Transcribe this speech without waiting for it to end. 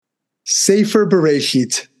Sefer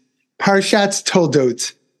Bereshit, Parshat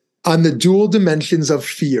Toldot, on the dual dimensions of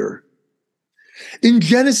fear. In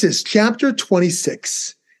Genesis chapter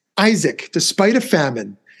 26, Isaac, despite a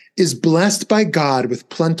famine, is blessed by God with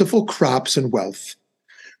plentiful crops and wealth,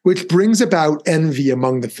 which brings about envy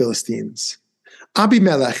among the Philistines.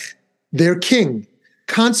 Abimelech, their king,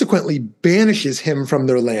 consequently banishes him from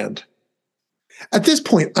their land. At this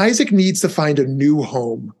point, Isaac needs to find a new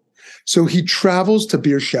home, so he travels to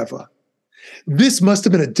Beersheba. This must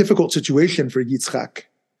have been a difficult situation for Yitzchak,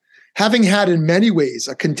 having had in many ways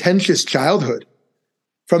a contentious childhood,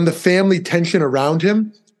 from the family tension around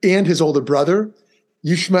him and his older brother,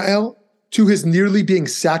 Yishmael, to his nearly being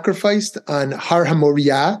sacrificed on Har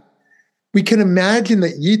HaMoriah. We can imagine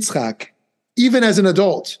that Yitzchak, even as an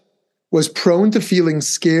adult, was prone to feeling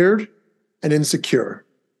scared and insecure.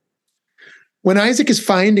 When Isaac is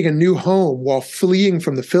finding a new home while fleeing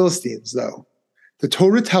from the Philistines, though, the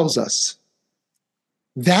Torah tells us,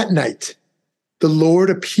 that night the Lord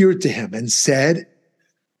appeared to him and said,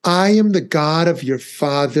 I am the God of your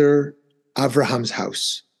father Abraham's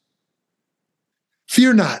house.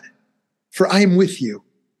 Fear not, for I am with you,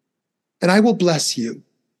 and I will bless you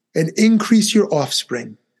and increase your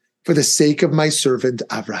offspring for the sake of my servant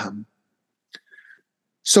Abraham.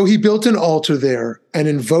 So he built an altar there and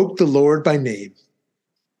invoked the Lord by name.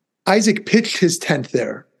 Isaac pitched his tent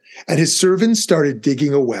there, and his servants started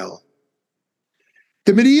digging a well.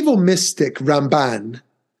 The medieval mystic Ramban,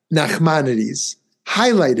 Nachmanides,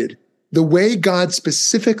 highlighted the way God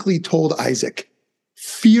specifically told Isaac,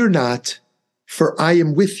 fear not, for I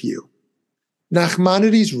am with you.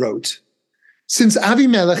 Nachmanides wrote, since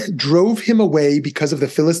Abimelech drove him away because of the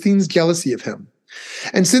Philistines' jealousy of him,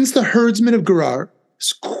 and since the herdsmen of Gerar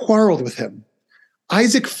quarreled with him,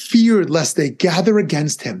 Isaac feared lest they gather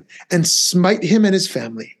against him and smite him and his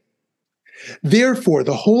family. Therefore,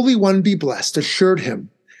 the Holy One be blessed assured him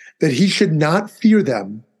that he should not fear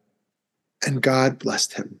them, and God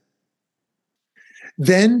blessed him.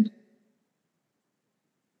 Then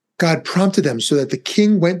God prompted them so that the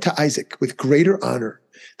king went to Isaac with greater honor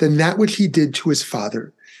than that which he did to his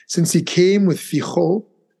father, since he came with Phicol,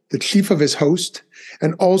 the chief of his host,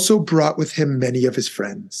 and also brought with him many of his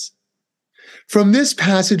friends. From this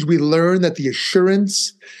passage, we learn that the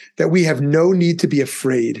assurance that we have no need to be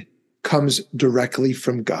afraid comes directly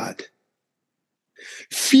from God.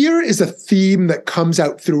 Fear is a theme that comes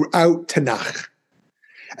out throughout Tanakh.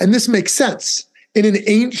 And this makes sense. In an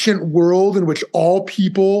ancient world in which all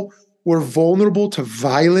people were vulnerable to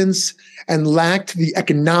violence and lacked the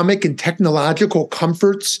economic and technological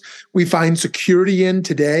comforts we find security in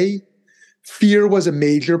today, fear was a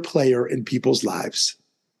major player in people's lives.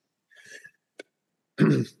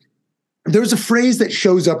 There's a phrase that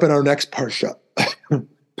shows up in our next Parsha,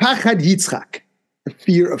 Pachad Yitzchak, the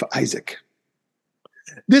fear of Isaac.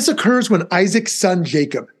 This occurs when Isaac's son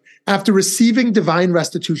Jacob, after receiving divine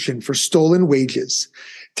restitution for stolen wages,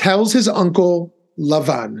 tells his uncle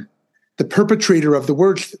Lavan, the perpetrator of the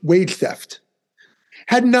wage theft,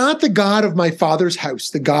 had not the God of my father's house,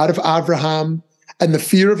 the God of Abraham, and the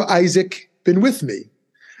fear of Isaac been with me,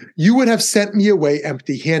 you would have sent me away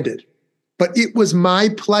empty-handed. But it was my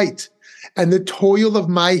plight and the toil of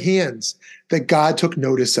my hands that God took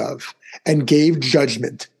notice of and gave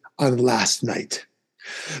judgment on last night.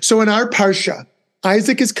 So in our Parsha,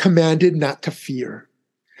 Isaac is commanded not to fear.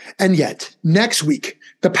 And yet, next week,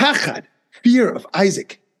 the Pachad, fear of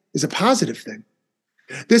Isaac, is a positive thing.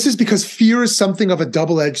 This is because fear is something of a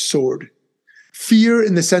double-edged sword. Fear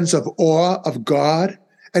in the sense of awe of God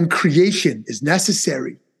and creation is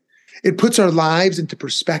necessary. It puts our lives into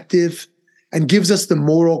perspective and gives us the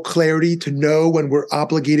moral clarity to know when we're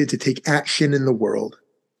obligated to take action in the world.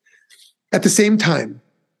 At the same time,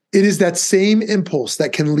 it is that same impulse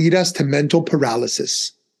that can lead us to mental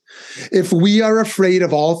paralysis. If we are afraid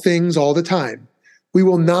of all things all the time, we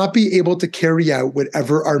will not be able to carry out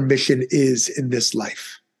whatever our mission is in this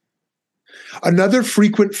life. Another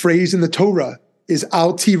frequent phrase in the Torah is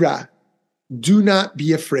al tira, do not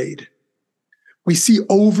be afraid. We see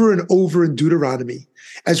over and over in Deuteronomy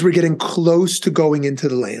as we're getting close to going into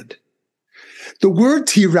the land. The word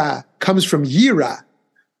tira comes from yira,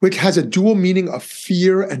 which has a dual meaning of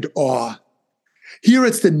fear and awe. Here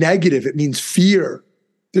it's the negative, it means fear.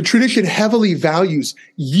 The tradition heavily values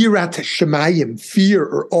yirat shemayim, fear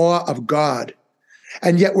or awe of God,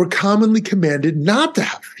 and yet we're commonly commanded not to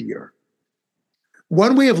have fear.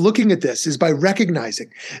 One way of looking at this is by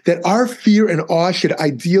recognizing that our fear and awe should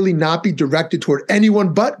ideally not be directed toward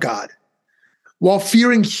anyone but God. While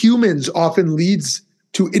fearing humans often leads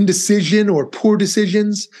to indecision or poor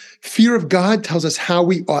decisions, fear of God tells us how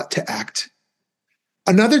we ought to act.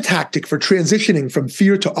 Another tactic for transitioning from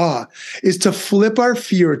fear to awe is to flip our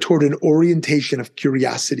fear toward an orientation of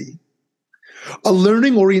curiosity. A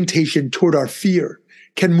learning orientation toward our fear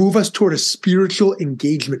can move us toward a spiritual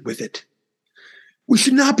engagement with it. We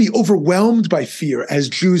should not be overwhelmed by fear as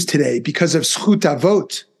Jews today because of zchut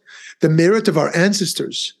avot, the merit of our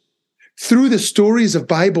ancestors. Through the stories of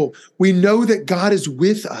Bible, we know that God is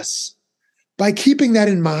with us. By keeping that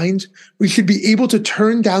in mind, we should be able to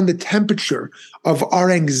turn down the temperature of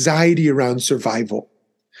our anxiety around survival.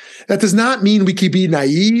 That does not mean we can be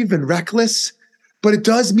naive and reckless, but it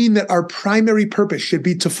does mean that our primary purpose should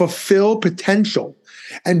be to fulfill potential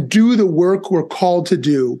and do the work we're called to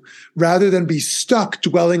do, rather than be stuck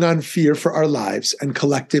dwelling on fear for our lives and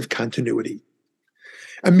collective continuity.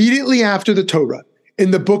 Immediately after the Torah,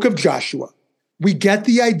 in the book of Joshua, we get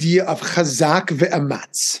the idea of chazak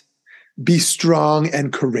ve'amatz, be strong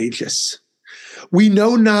and courageous. We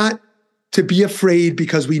know not to be afraid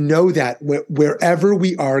because we know that wherever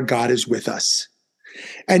we are, God is with us.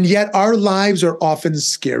 And yet our lives are often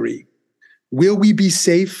scary. Will we be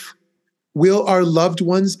safe? Will our loved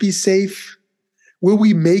ones be safe? Will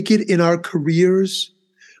we make it in our careers?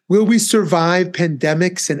 Will we survive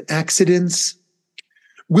pandemics and accidents?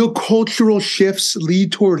 Will cultural shifts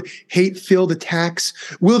lead toward hate-filled attacks?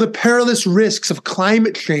 Will the perilous risks of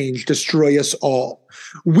climate change destroy us all?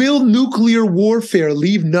 Will nuclear warfare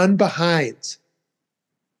leave none behind?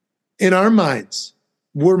 In our minds,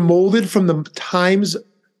 we're molded from the times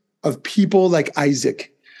of people like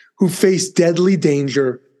Isaac, who faced deadly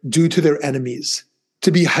danger due to their enemies,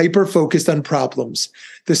 to be hyper-focused on problems,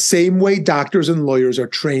 the same way doctors and lawyers are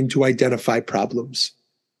trained to identify problems.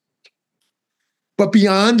 But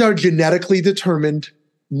beyond our genetically determined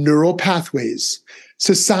neural pathways,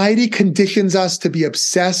 society conditions us to be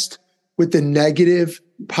obsessed with the negative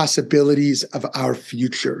possibilities of our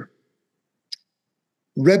future.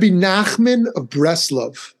 Rebbe Nachman of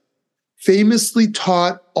Breslov famously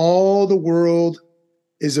taught all the world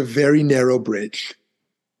is a very narrow bridge,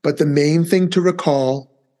 but the main thing to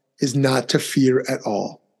recall is not to fear at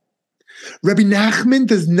all. Rebbe Nachman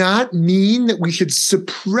does not mean that we should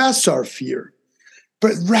suppress our fear,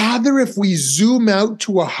 but rather if we zoom out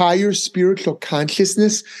to a higher spiritual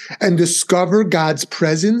consciousness and discover God's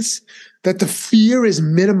presence, that the fear is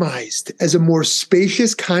minimized as a more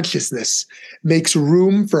spacious consciousness makes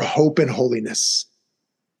room for hope and holiness.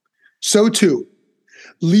 So too,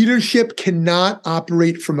 leadership cannot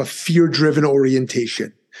operate from a fear-driven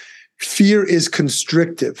orientation. Fear is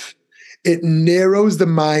constrictive. It narrows the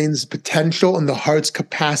mind's potential and the heart's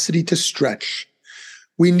capacity to stretch.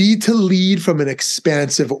 We need to lead from an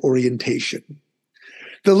expansive orientation.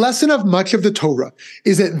 The lesson of much of the Torah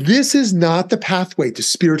is that this is not the pathway to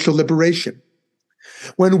spiritual liberation.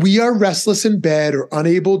 When we are restless in bed or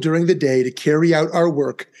unable during the day to carry out our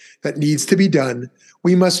work that needs to be done,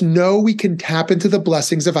 we must know we can tap into the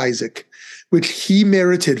blessings of Isaac, which he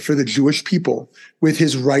merited for the Jewish people with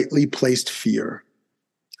his rightly placed fear.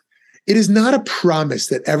 It is not a promise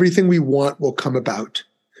that everything we want will come about,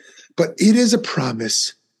 but it is a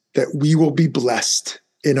promise that we will be blessed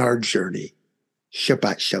in our journey.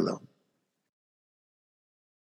 Shabbat Shalom.